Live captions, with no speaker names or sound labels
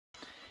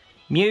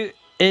Mew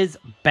is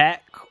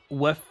back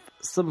with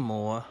some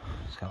more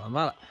Scarlet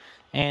Violet.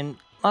 And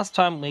last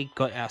time we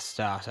got our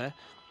starter.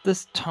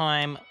 This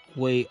time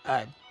we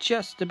are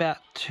just about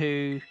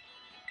to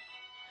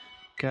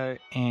go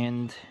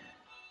and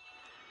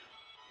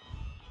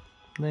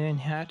learn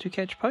how to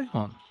catch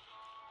Pokemon.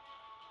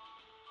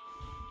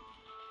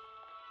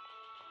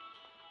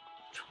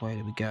 Which way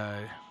do we go?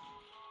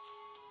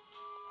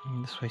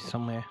 This way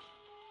somewhere.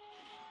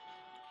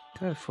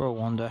 Go for a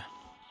wander.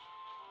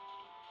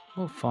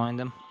 We'll find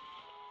them.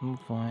 We'll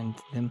find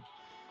them.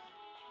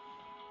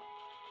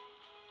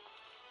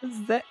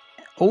 Is that...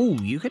 Oh,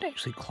 you can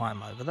actually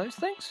climb over those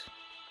things?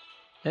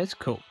 That's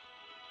cool.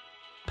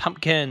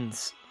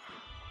 Pumpkins.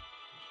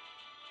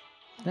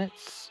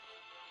 That's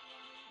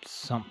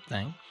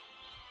something.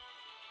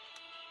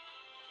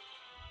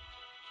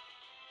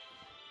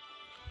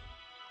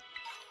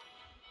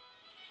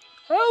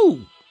 Oh!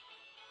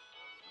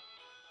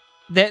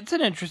 That's an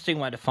interesting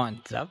way to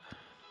find stuff.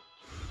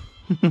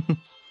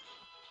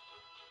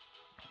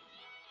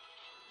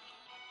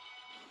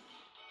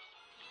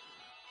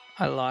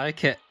 I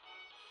like it.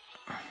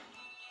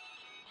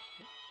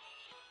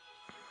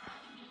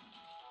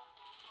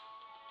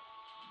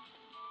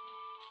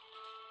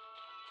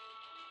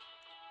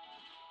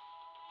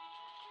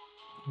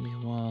 It'll be a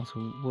while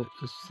to work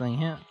this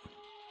thing out.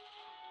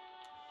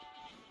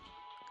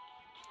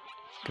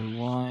 Go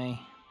Y.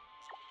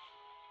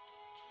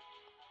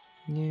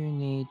 You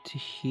need to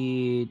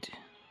head.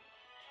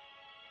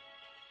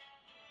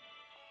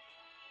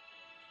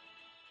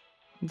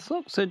 This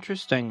looks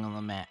interesting on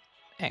the map,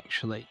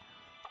 actually.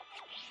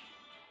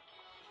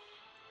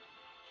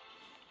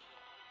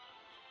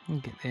 We'll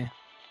get there.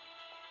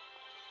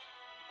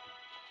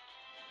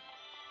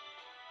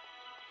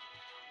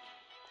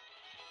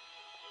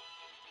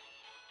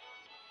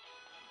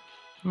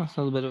 Nice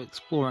little bit of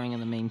exploring in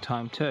the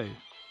meantime too.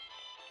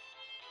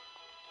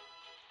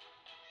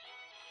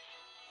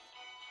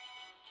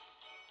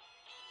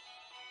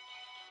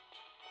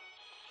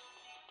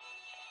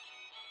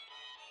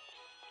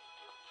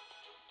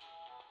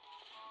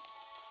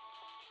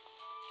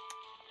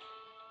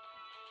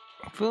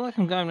 I feel like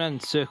I'm going around in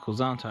circles,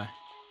 aren't I?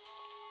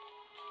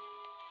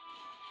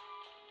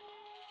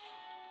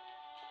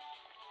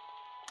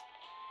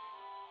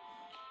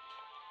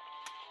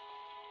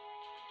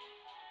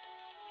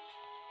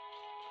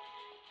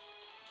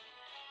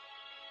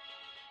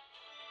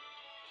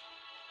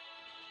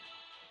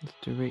 This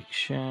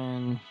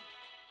direction.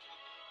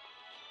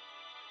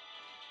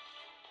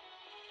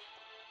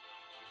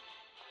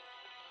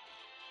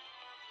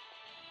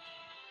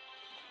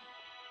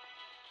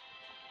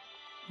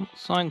 What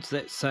signs does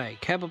that say?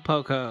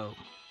 Cabapoko.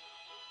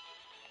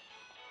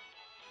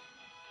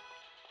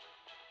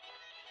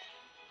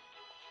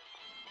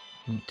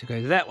 Need to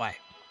go that way.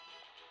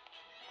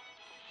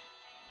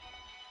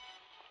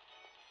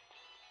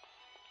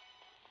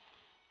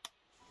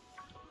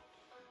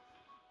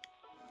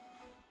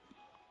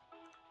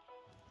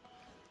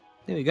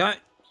 There we go.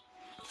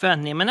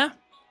 Found Nemina.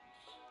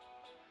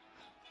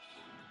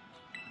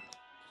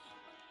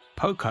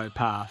 Poco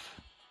Path.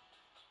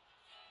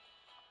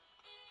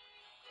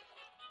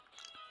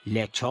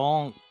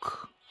 Lechonk.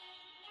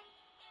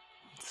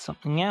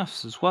 Something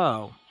else as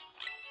well.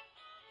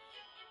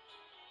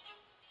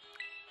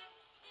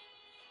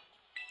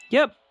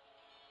 Yep.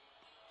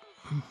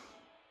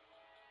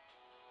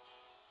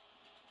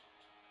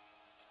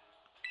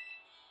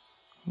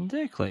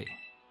 Exactly.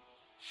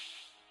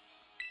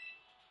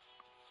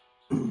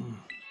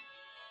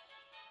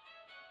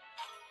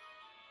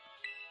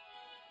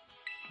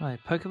 Right,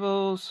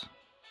 Pokeballs.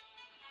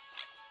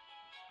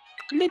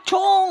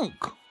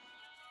 Lechonk!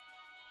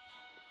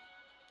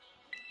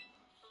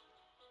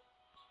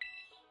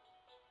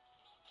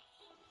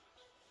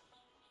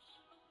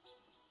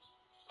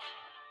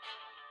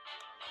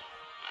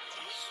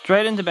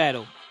 Straight into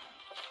battle.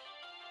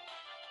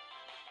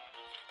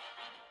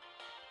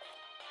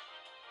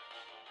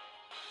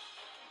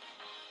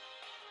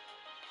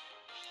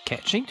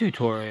 Catching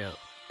tutorial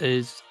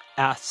is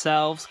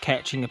ourselves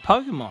catching a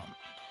Pokemon.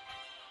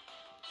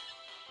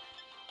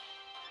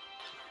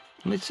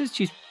 Let's just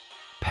use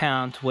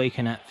Pound to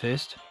weaken it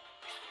first.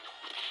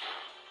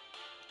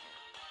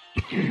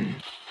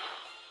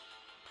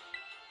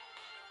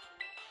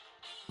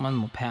 One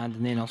more Pound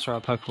and then I'll throw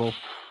a Pokeball.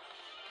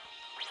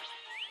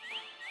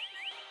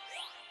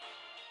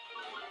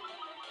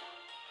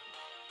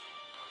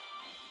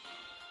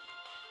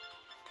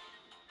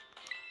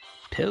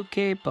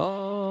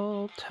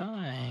 Pokeball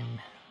time.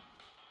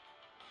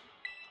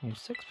 We have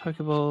 6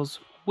 Pokeballs.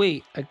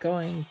 We are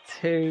going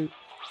to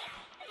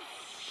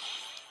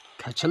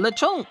catch a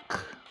Lechonk.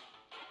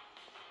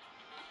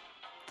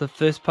 The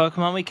first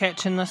Pokemon we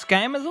catch in this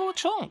game is a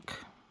Lechonk.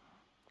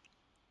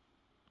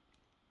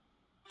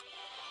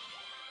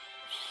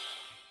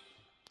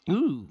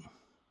 Ooh.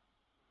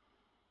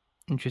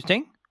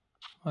 Interesting.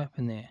 What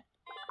happened there?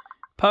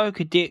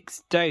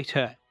 Pokedex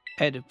data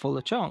added for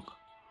Lechonk.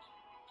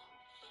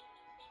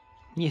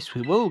 Yes,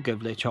 we will give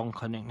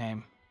Lechonk a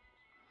nickname.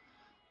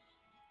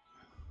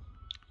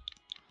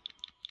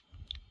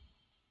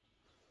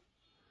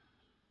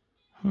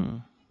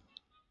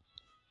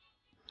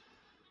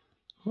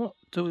 What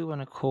do we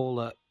want to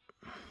call it?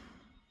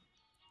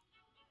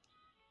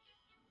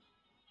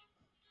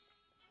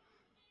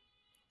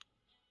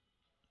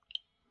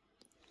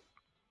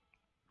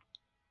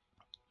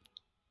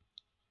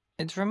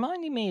 It's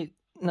reminding me...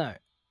 No,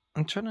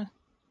 I'm trying to...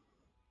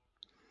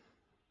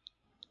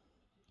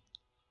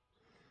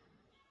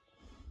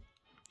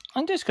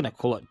 I'm just going to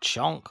call it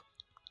Chonk.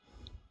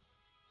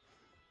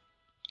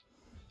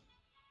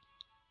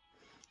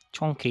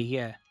 Chonky,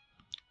 yeah.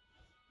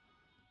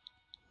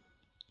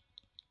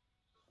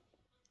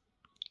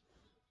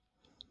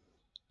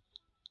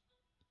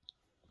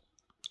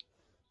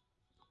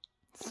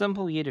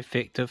 Simple yet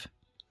effective.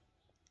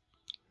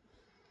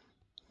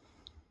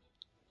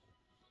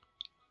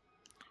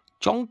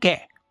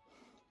 Chonky.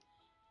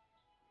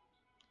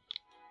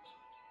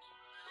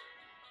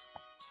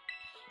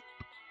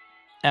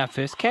 Our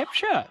first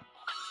capture.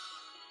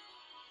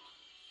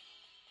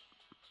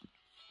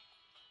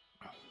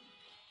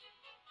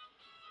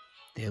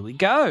 There we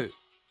go.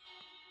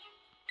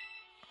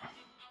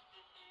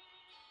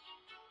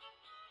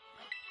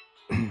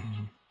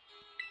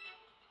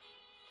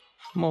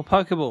 More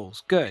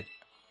Pokeballs. Good.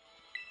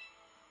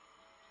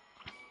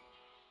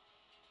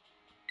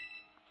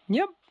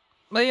 Yep.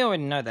 They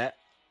already know that.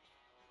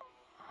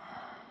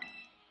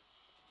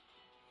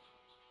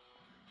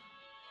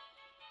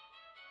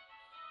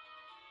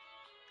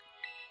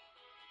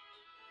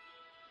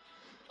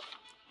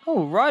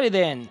 Alrighty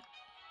then.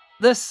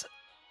 They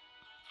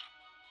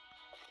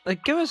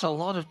give us a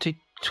lot of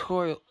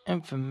tutorial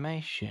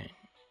information.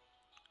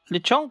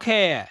 Lechonk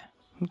here.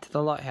 Into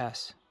the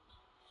lighthouse.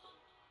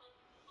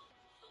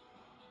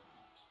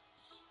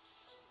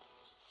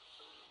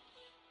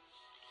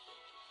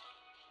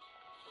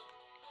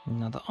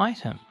 Another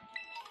item.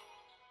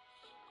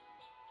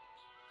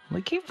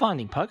 We keep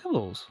finding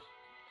Pokeballs.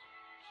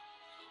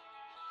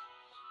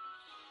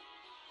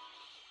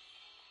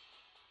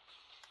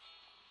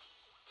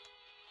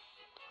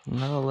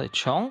 Another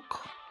Lechonk.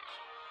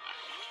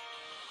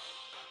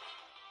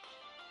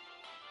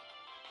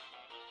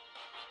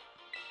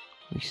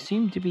 We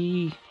seem to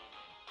be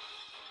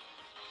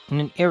in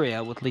an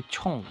area with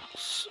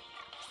Lechonks.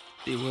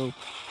 We will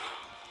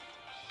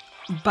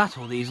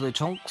battle these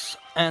Lechonks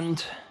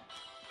and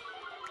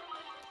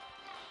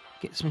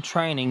get some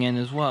training in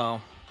as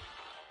well.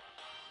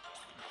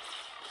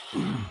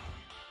 There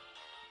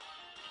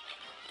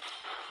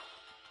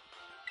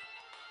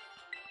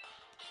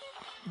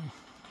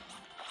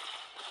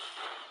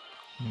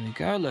we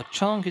go,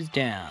 Lechonk is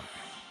down.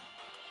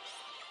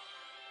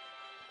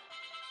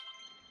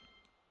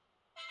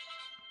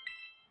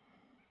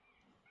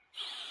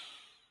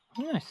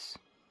 Nice.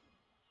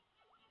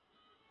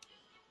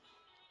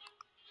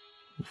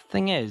 The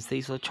thing is,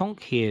 these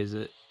Lechonk hairs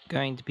are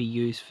going to be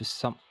used for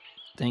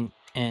something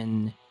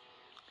in,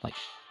 like,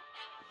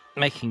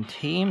 making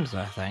teams,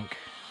 I think.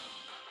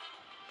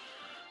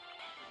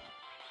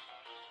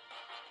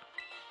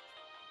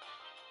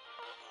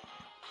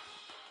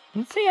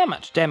 Let's see how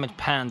much damage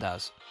Pan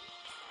does.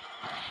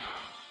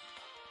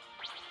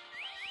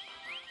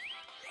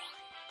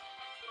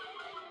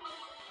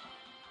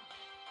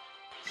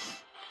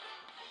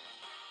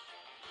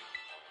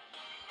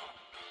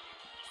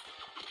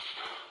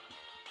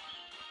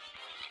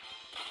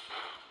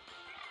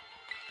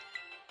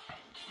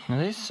 Now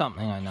there's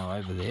something I know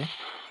over there.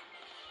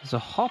 There's a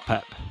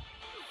hop-up.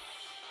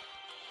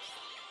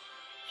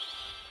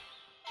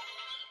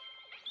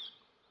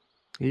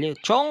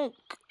 Lechonk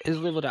is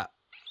leveled up.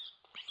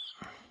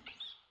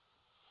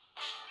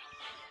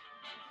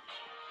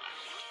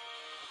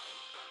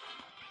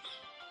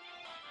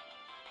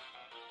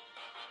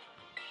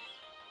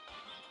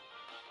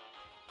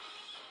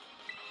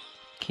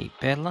 Keep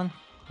battling.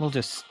 We'll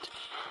just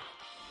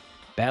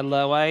battle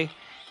our way,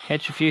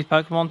 catch a few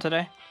Pokemon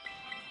today.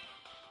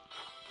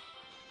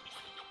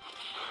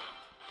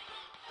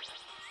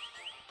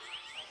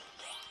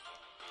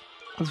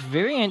 It's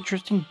very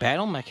interesting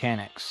battle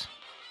mechanics.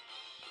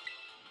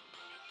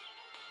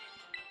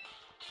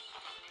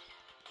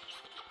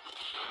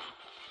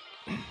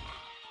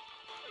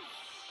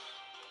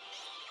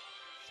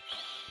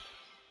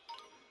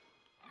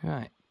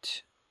 Right.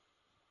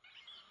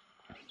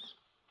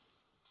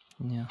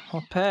 Now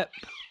hop up.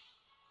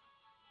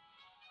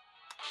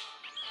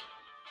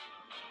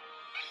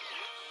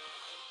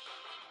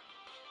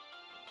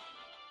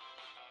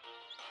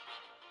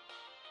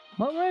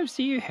 What moves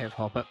do you have,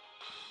 Hopper?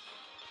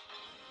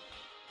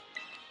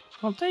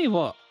 I'll tell you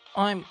what,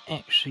 I'm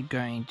actually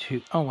going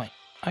to... Oh wait,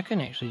 I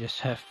can actually just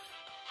have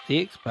the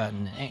X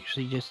button and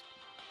actually just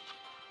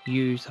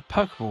use a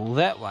Pokeball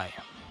that way.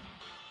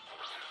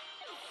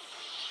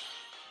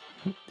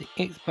 Hit the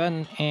X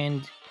button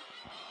and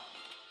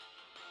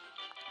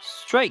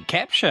straight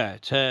capture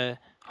to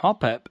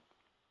hop up.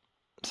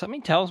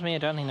 Something tells me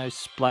it only knows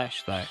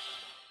Splash though.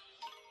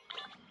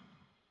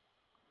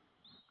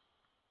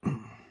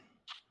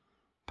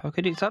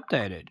 Pokédex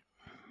updated.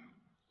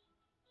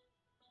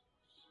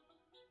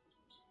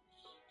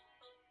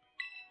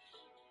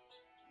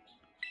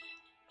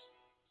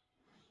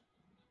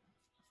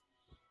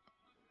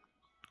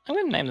 I'm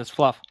going to name this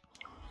Fluff.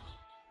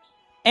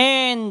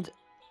 And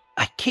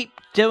I keep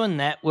doing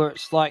that where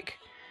it's like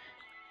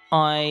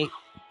I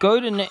go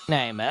to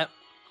nickname it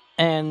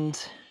and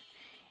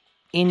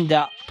end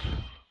up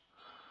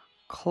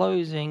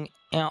closing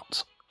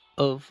out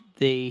of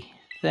the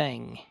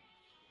thing.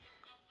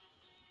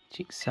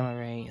 Check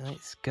summary.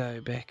 Let's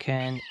go back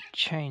and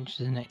change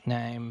the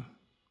nickname.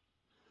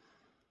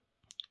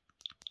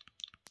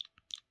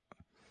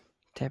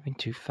 Tapping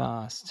too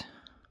fast.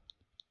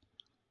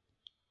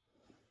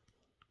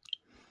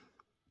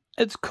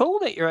 It's cool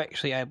that you're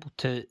actually able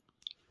to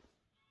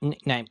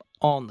nickname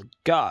on the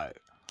go.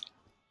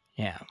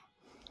 Yeah.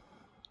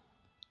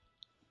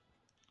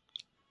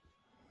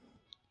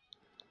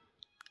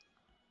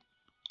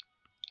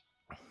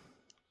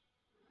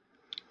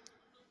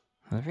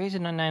 The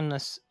reason I named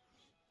this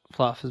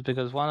Fluff is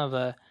because one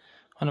of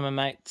my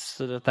mates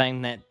sort of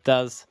thing that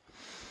does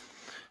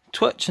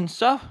Twitch and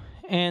stuff,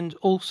 and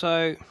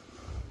also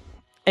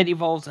it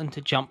evolves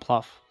into Jump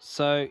Fluff.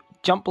 So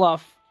Jump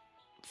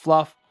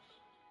Fluff,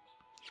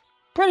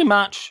 pretty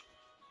much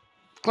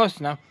close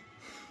enough.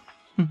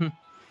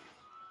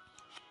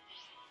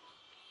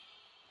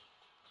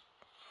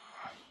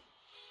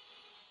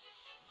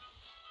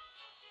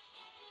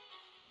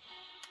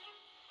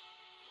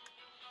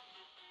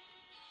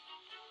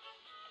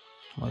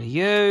 What are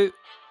you?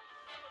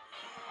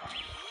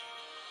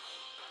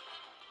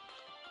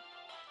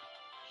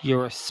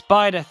 You're a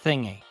spider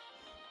thingy.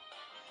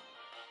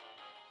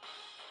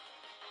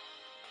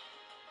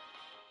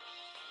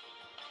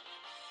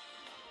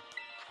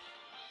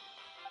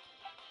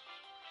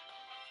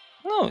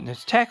 Oh,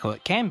 let's tackle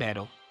it. Can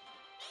battle.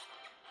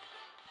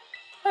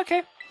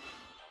 Okay.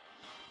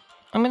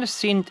 I'm going to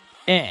send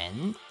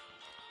in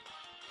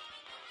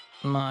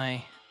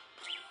my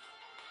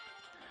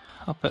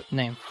Hoppet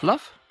named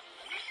Fluff.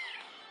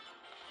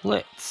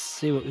 Let's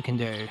see what we can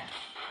do.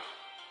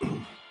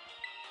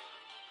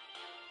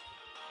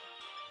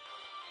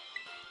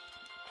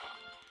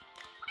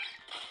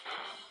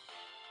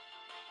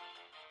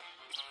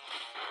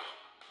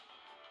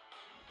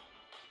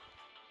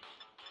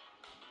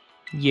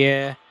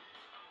 Yeah,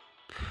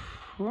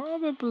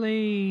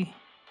 probably.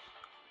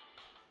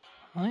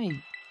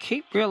 I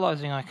keep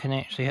realizing I can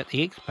actually hit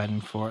the X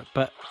button for it,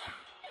 but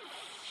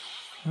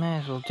may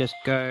as well just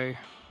go.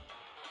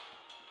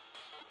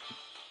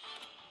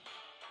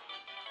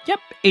 Yep,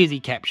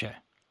 easy capture.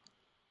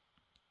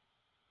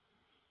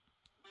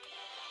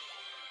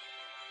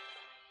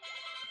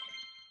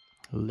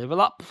 Level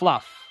up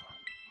Fluff.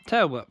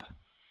 Tail whip.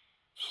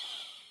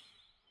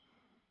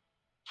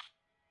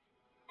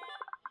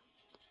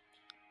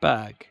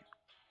 Bug.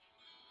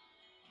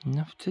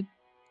 Enough to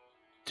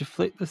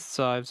deflect the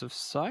scythes of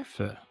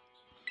Cypher.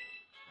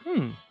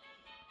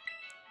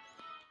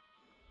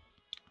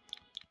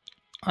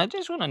 I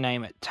just want to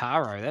name it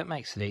Taro. That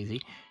makes it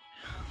easy.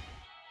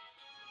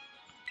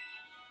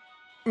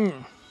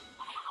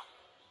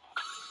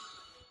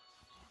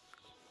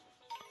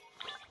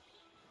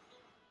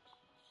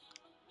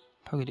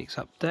 Pokédex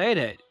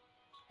updated.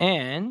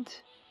 And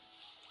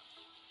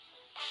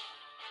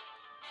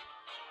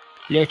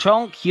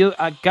Lechonk, you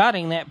are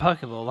guarding that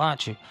Pokeball,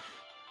 aren't you?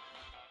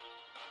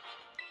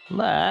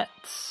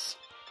 Let's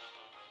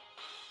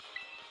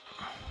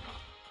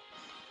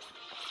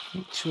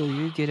make sure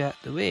you get out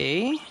the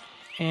way,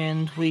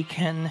 and we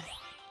can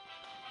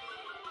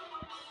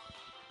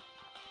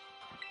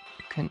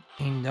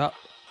end up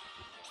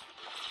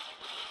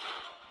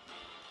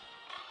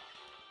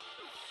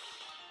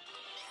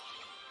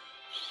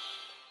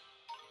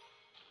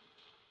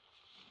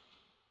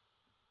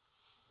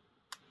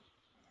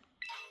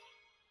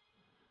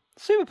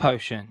Super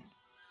Potion.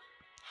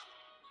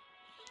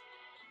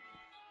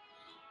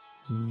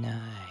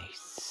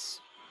 Nice.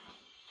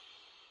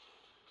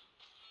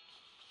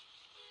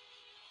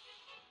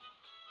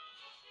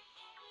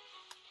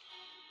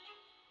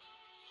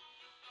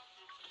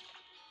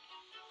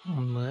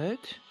 Onward.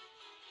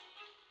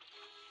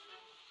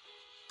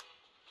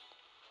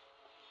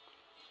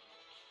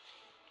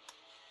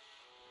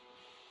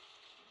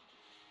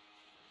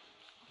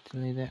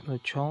 Delete that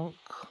Lechonk.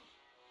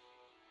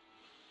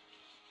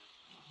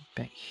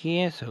 Back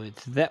here, so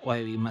it's that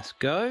way we must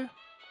go.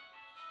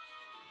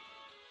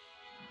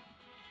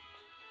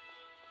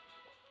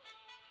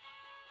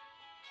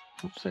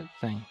 What's that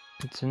thing?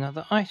 It's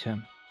another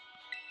item.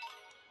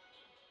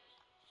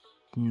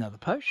 Another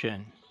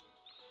potion.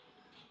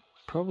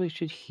 Probably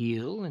should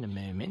heal in a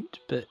moment,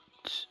 but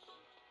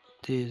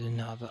there's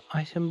another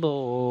item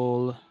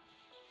ball.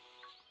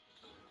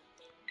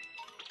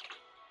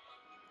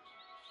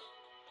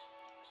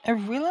 I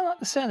really like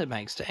the sound it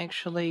makes to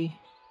actually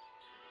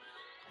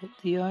hit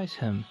the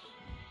item.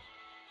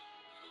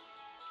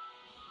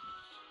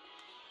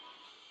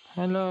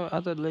 Hello,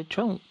 other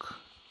Lechonk.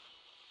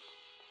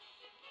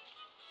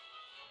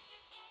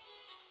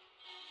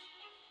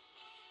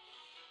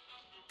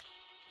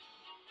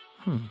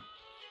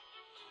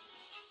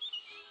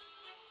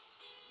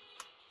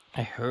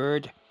 I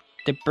heard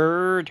the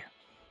bird.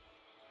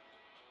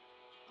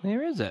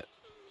 Where is it?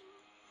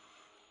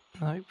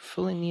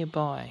 Hopefully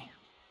nearby.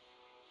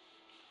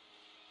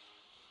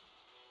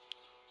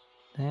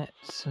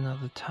 That's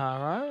another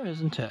taro,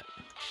 isn't it?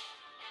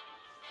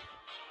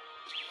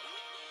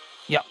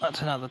 Yep,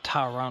 that's another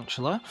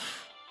tarantula.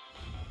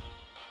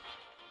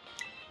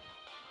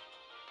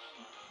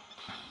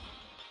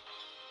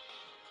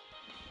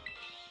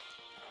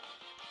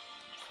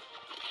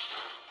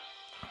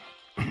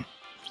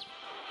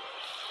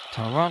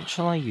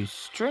 Tarantula, use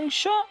string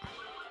shot.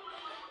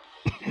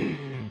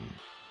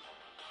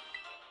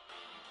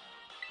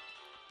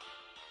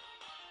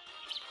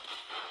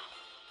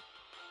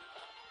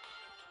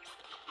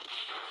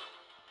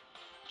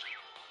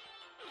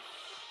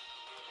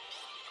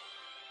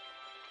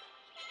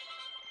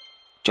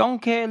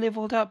 Jonker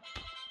leveled up.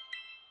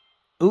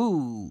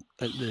 Ooh,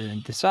 at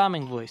the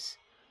disarming voice.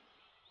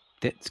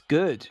 That's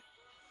good.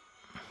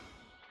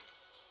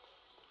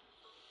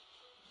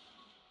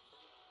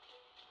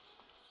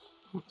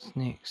 What's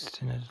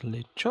next? Another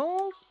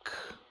Lechonk?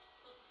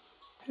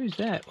 Who's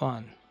that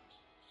one?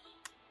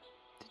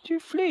 Did you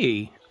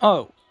flee?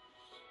 Oh,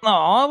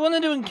 I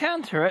wanted to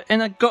encounter it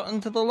and I got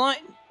into the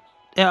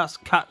lighthouse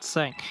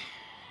cutscene.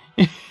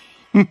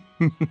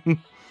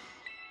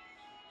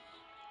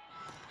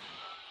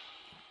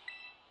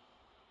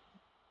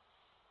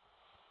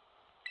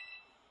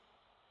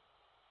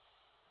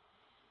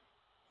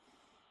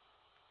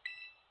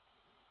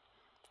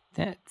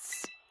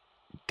 That's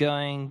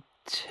going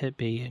to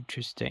be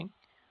interesting.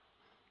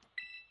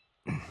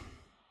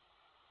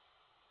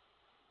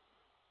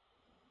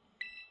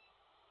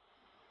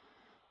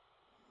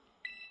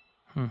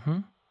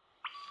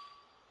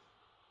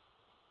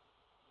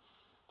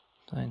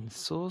 Find the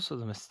source of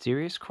the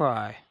mysterious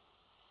cry.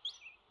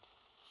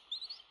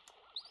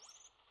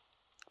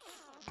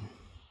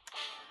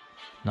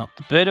 Not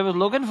the bird I was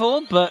looking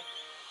for, but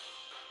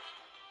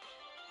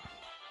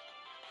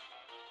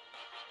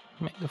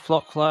make the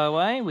flock fly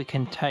away. We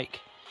can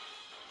take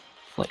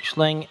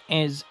Fletchling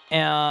as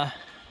our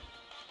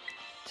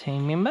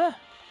team member.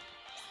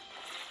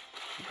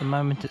 At the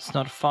moment it's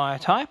not a fire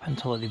type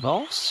until it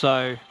evolves,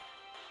 so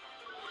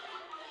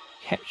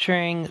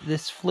capturing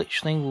this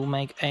Fletchling will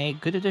make a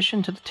good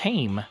addition to the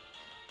team.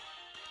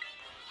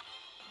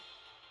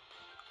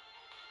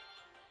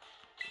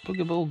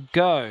 Boogaball,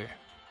 go!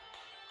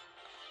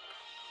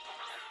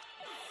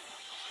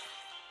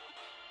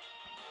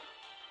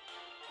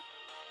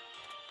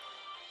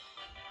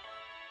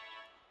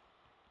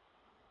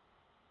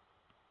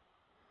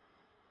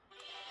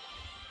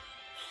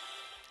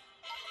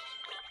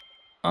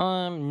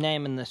 I'm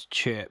naming this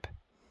Chirp.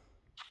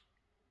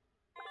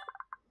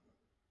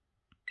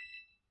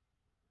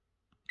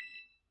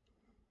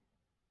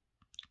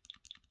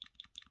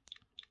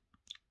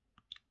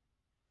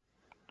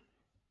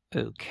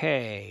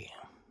 Okay.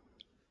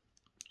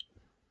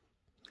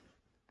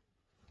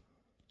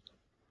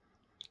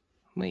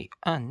 We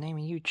are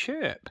naming you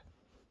Chirp.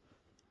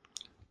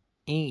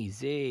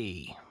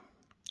 Easy.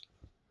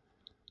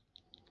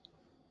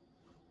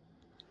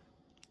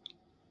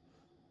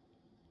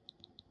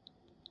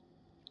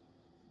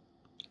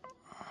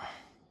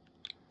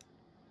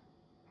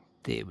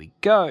 There we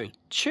go.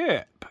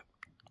 Chirp.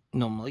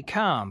 Normally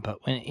calm,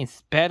 but when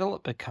it's battle,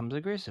 it becomes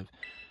aggressive.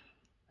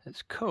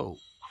 That's cool.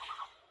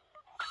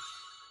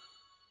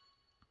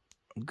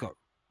 Got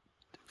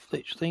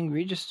Fletchling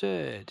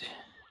registered.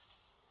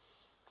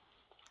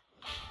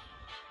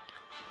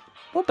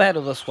 We'll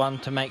battle this one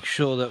to make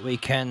sure that we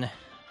can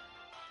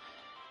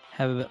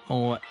have a bit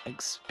more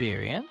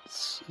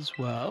experience as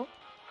well.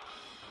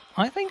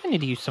 I think I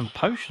need to use some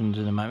potions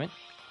in a moment.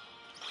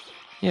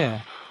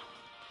 Yeah.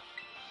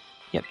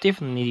 Yep,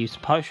 definitely need to use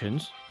some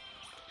potions.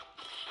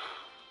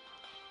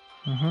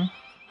 I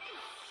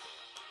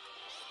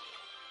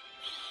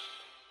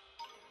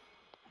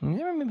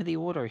never remember the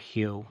auto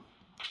heal.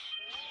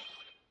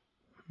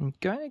 I'm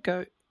going to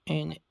go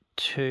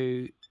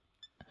into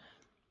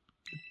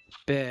the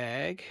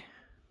bag.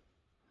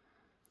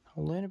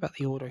 I'll learn about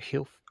the auto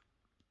heal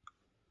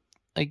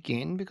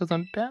again because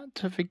I'm about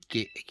to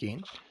forget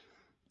again.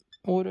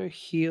 Auto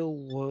heal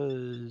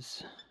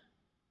was...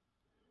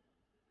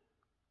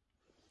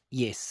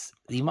 yes,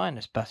 the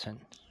minus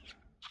button.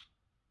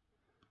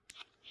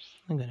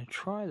 I'm going to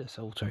try this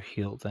auto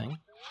heal thing.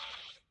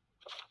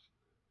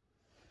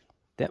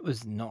 That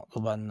was not the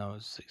one I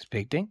was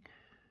expecting.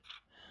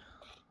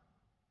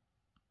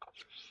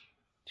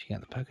 Check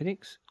out the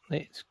Pokedex.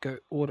 Let's go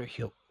auto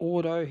heal.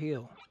 Auto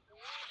heal.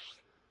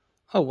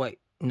 Oh wait,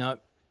 no.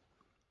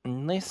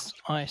 Unless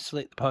I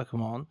select the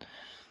Pokemon,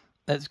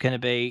 that's going to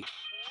be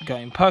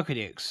going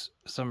Pokedex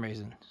for some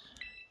reason.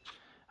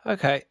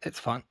 Okay, that's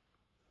fine.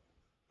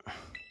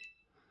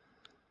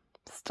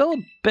 Still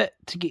a bit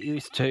to get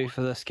used to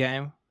for this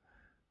game.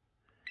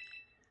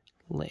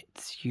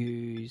 Let's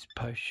use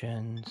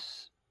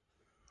potions.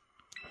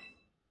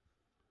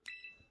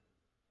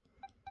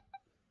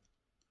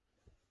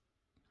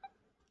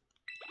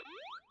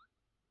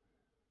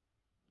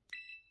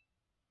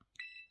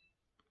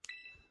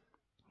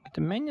 To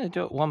manually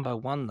do it one by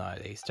one though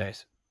these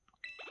days.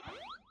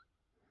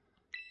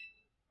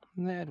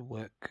 That'd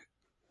work.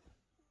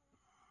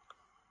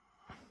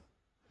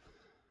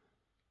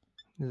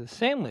 There's a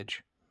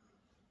sandwich.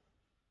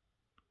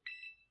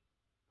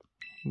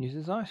 Use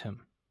this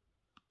item.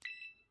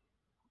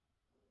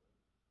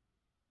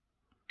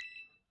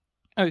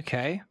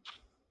 Okay.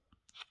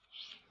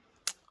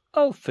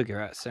 I'll figure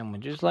out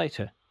sandwiches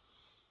later.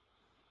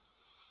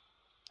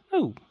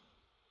 Oh,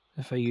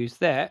 if I use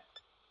that,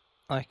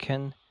 I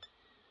can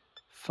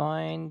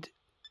find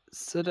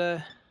sort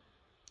of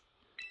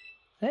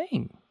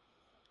thing.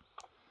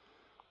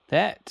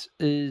 That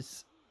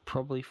is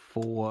probably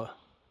for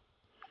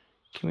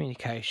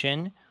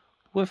communication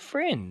with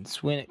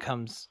friends when it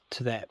comes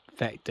to that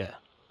factor.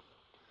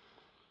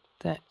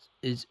 That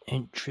is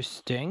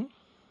interesting.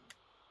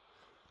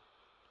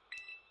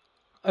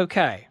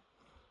 Okay.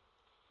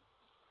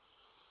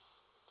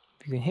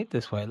 You can head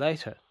this way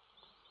later.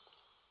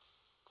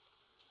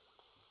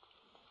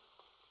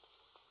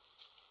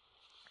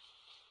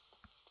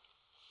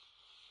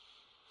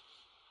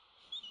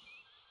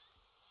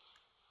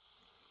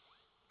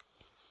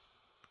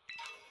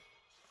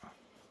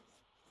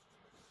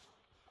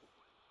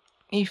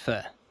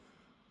 Ether.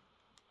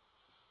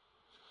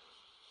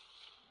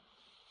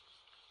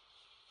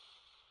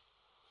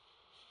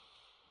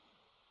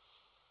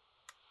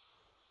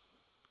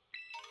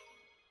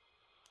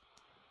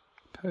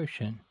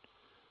 Potion.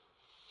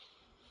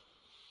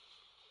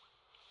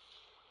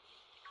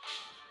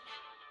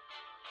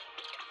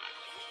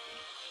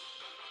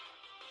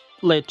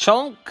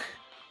 Lechonk.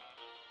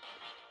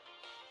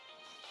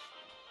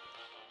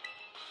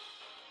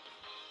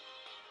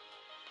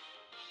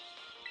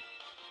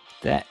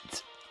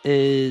 That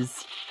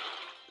is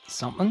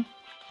something.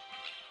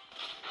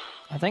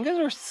 I think there's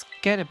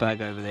a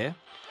scatterbug over there.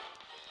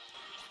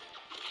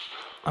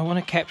 I want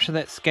to capture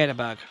that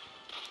scatterbug.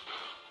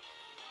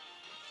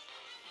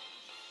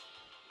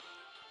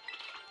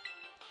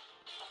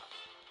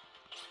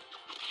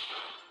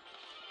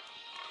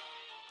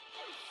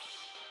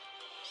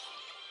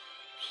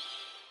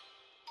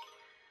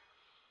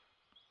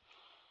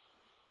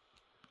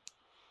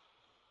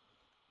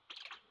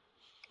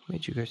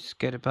 Where'd you go,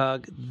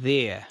 scatterbug?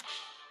 There.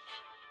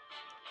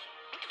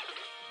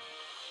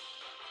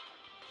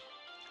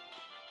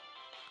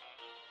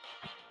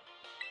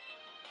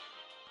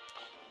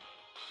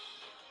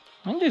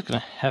 I'm just gonna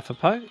have a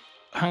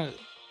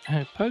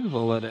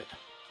pokeball at it.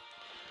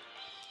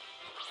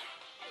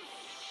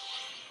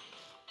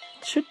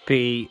 Should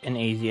be an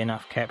easy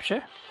enough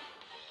capture.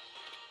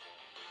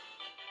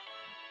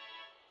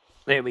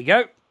 There we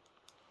go.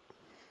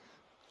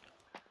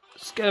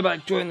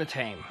 Scatterbug joined the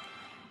team.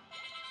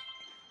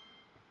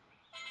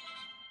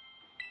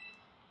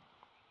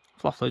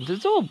 Fluffloon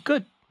dissolve,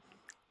 good.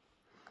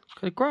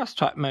 Got a grass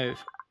type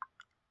move.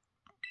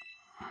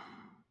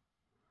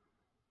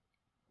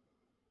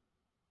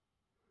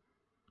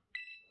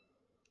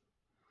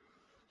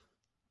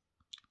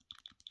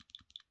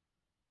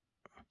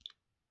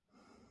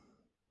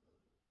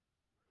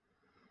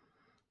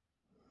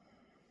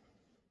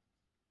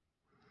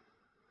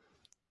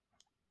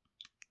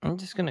 I'm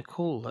just gonna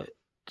call it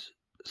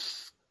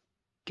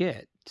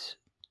Skit,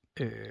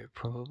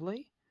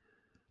 probably.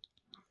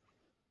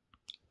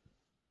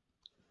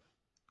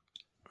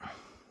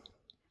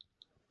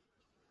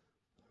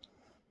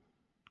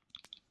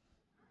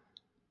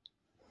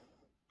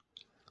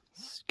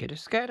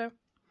 Scatter.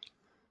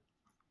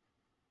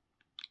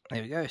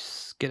 There we go,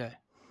 Skitter.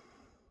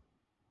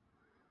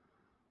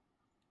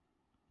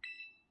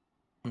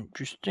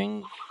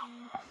 Interesting.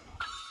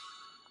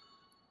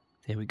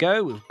 There we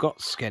go, we've got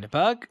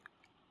Scatterbug.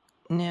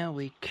 Now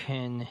we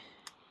can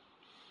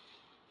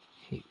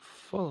keep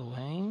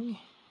following.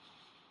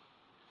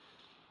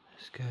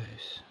 This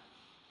goes.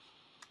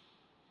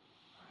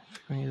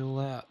 Figuring it all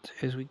out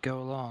as we go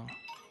along.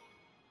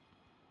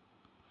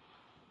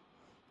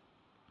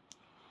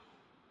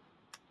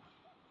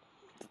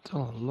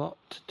 Still a lot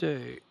to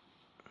do.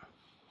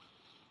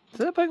 Is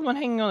that a Pokemon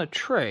hanging on a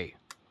tree?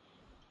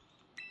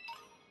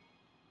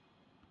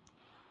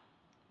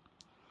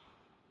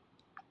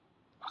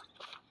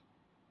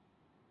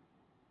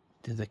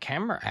 There's a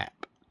camera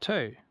app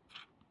too.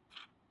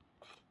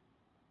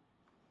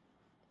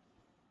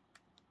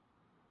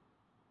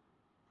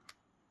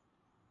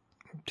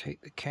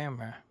 Take the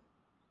camera.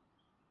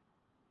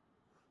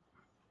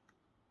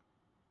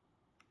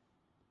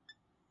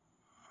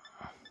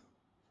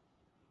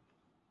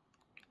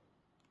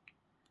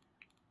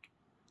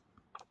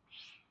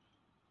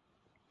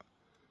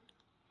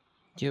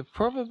 You're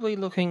probably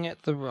looking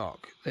at the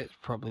rock. That's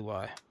probably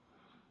why.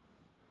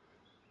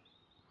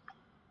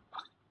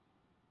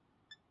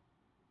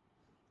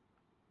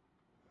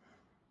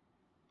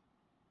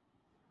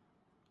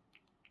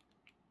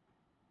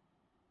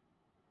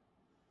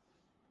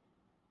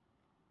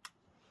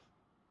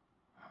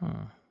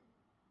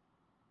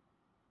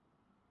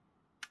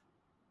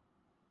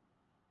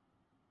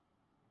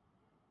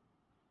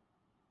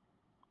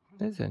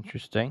 That's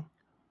interesting.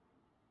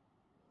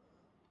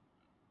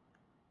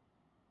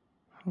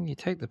 You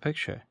take the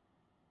picture.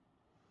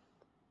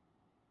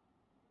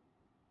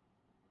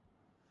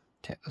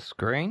 Tap the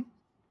screen.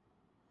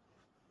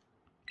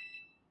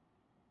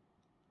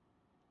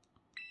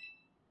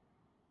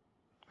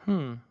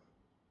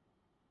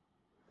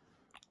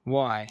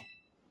 Why?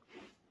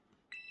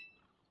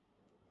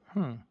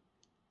 Hmm.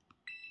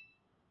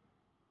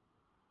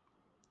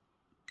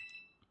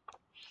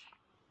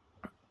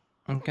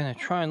 I'm gonna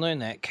try and learn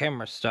that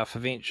camera stuff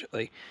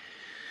eventually.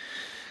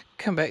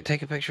 Come back,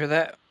 take a picture of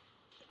that.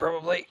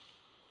 Probably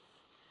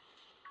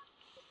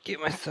get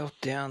myself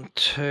down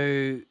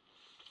to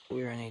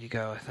where I need to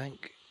go, I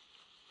think.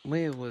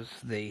 Where was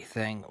the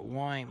thing?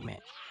 Why, man?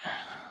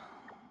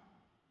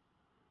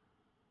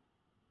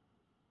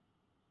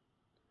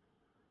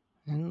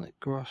 In the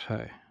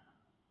grotto.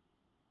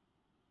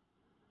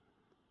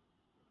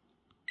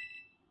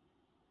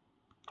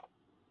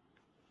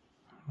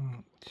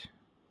 Right.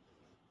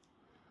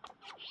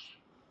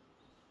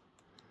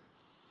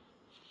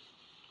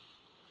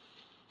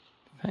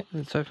 The fact that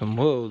it's open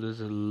world is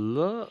a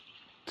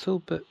little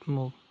bit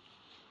more.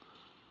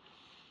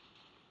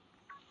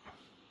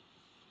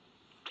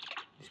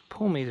 There's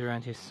poor me's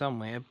around here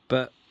somewhere,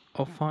 but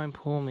I'll find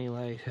poor me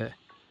later.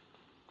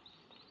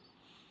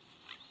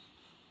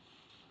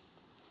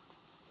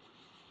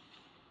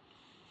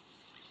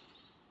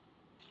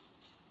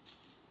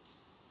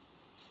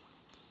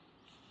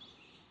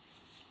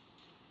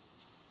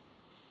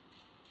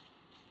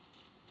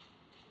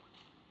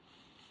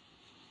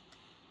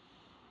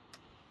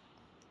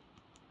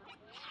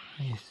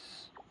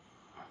 Yes.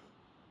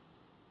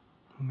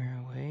 Where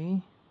are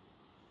we?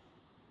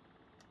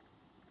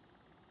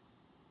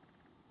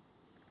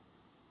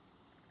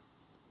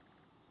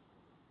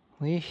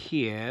 We're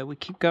here. We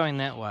keep going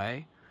that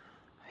way.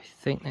 I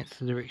think that's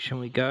the direction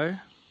we go.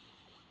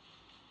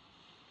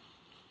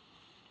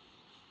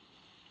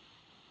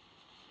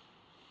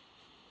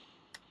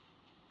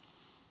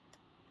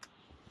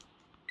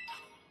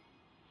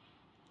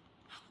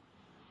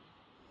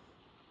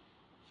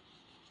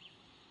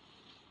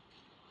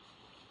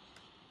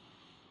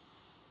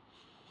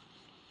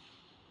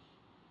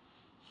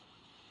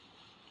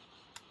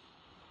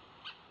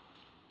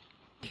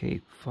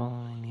 Keep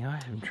following the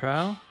item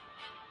trail.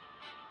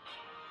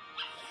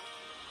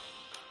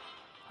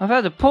 I've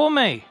had to pull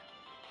me!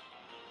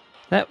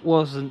 That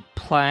wasn't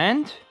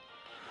planned.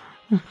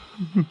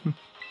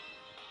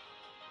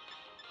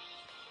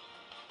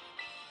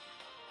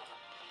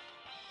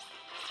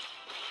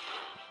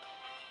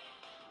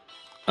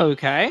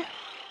 Okay.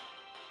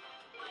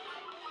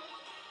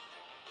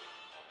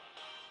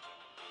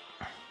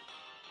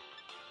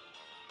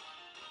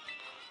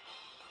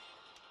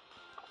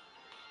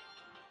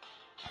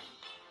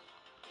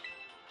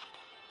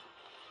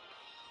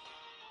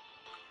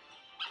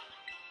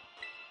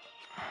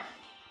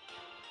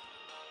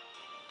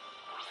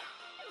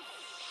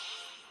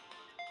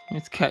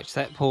 Let's catch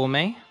that poor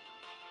me.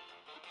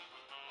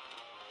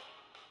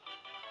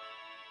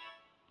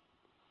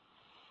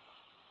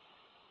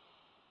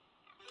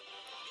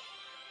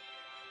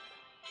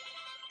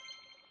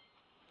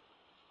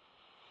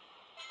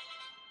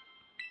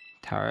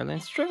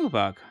 Tyrolin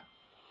Strugglebug.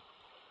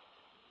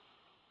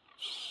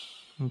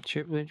 And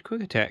Chipwood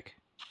Quick Attack.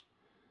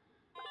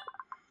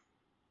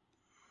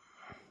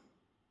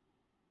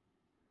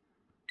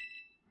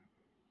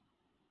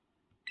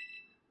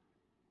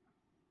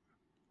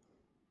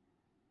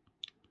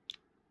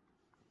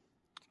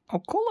 I'll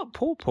call it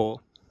Paw Paw.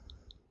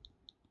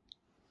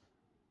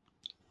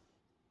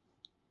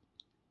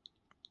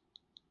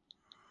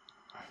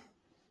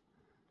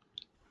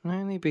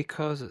 Only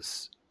because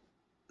it's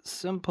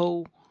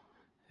simple,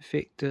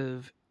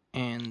 effective,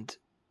 and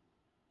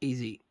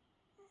easy.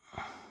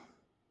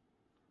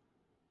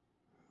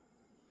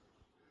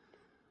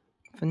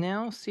 For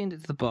now, send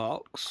it to the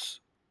box,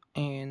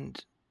 and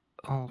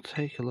I'll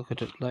take a look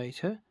at it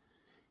later.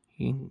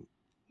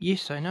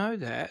 Yes, I know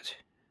that.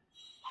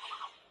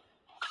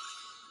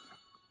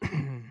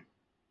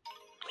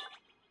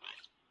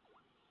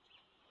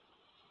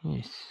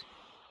 Yes,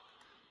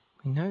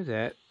 we know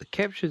that. The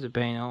captures have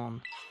been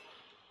on.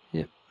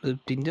 Yep,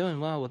 they've been doing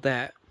well with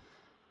that.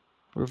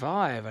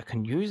 Revive, I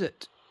can use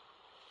it.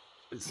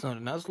 It's not a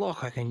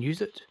Nuzlocke, I can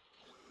use it.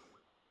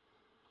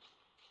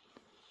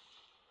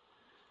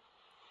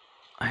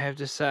 I have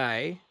to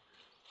say,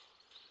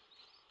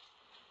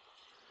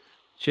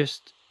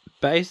 just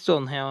based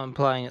on how I'm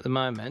playing at the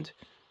moment,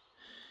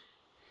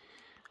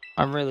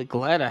 I'm really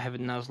glad I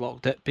haven't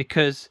Nuzlocked it,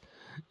 because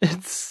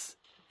it's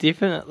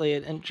definitely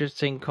an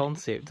interesting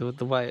concept with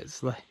the way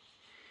it's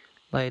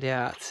laid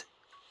out,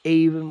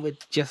 even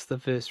with just the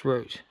first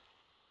route.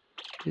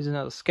 There's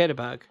another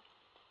scatterbug.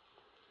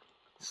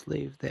 Let's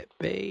leave that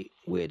be.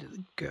 Where did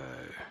it go?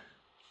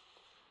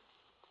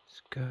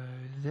 Let's go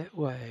that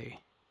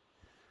way.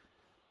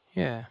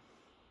 Yeah.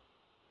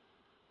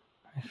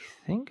 I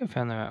think I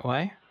found the right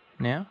way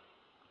now.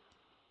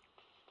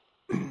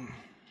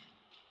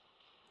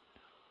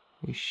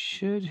 We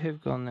should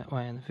have gone that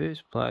way in the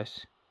first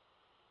place.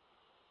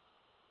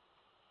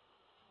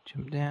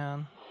 Jump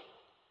down.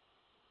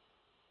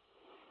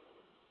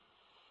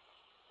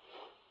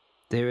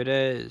 There it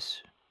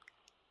is.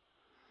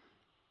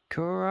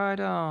 Go right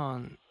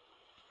on.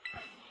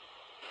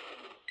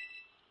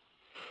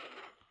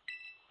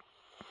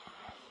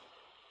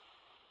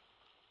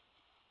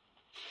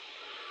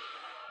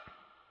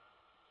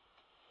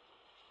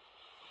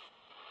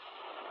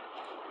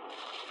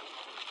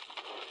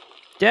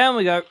 Down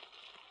we go.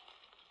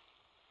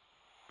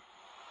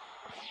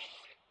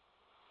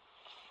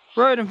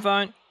 Rodent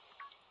phone.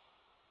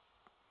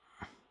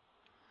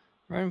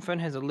 Rodent phone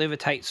has a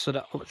levitate sort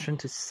of option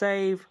to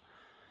save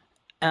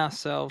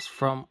ourselves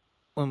from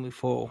when we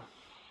fall.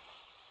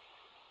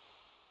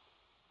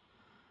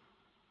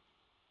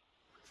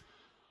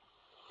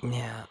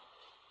 Yeah.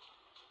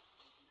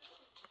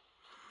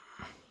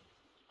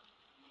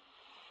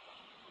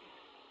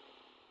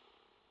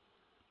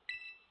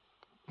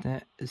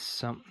 That is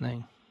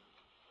something.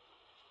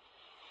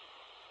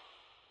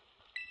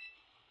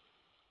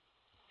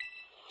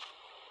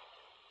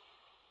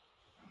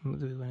 What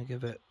do we want to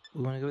give it?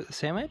 We want to give it the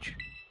sandwich?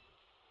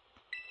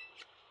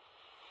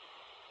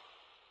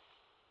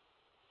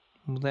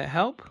 Will that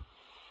help?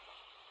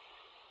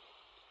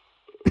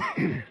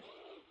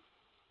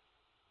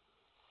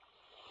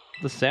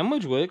 The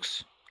sandwich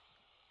works.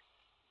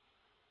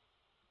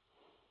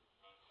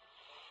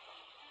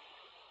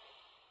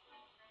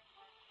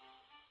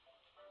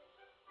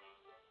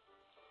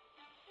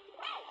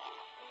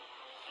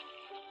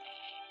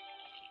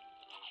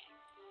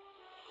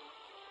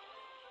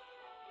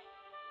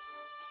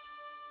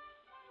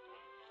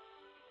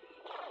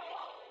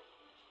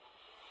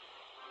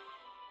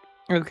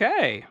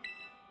 Okay.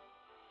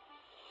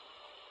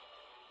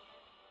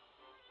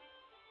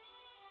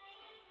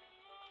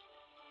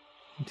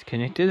 It's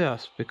connected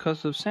us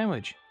because of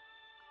sandwich.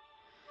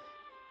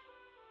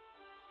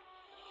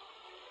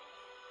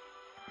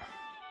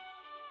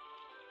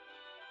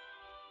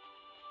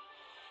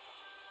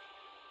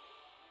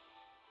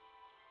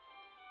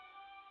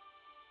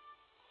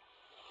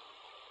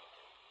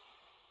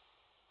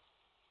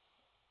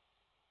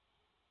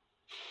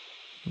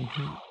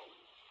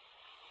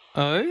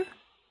 Oh?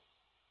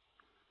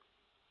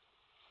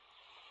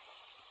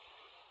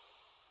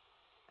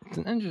 It's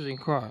an interesting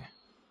cry.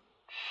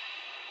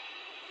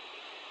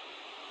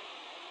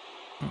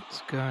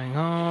 What's going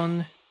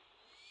on?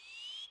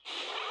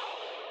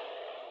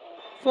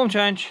 Form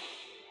change.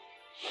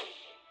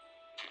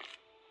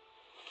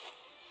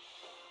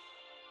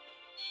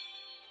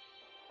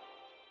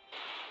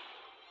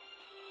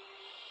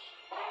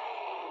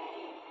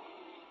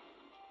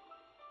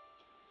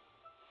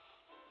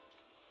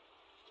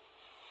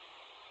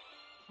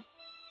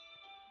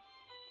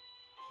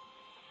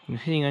 You're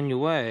heading on your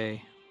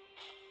way.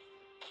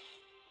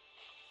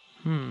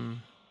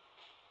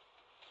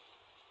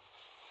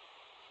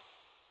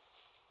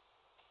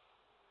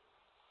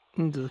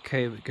 Into the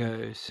cave it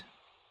goes.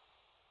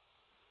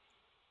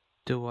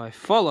 Do I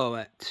follow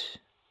it?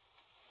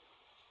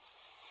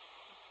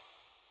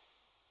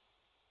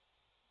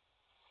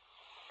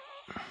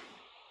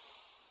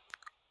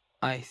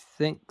 I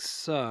think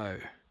so.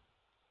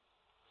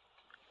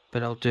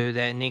 But I'll do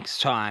that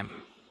next time.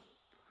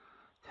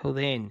 Till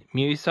then,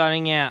 Mew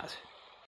signing out.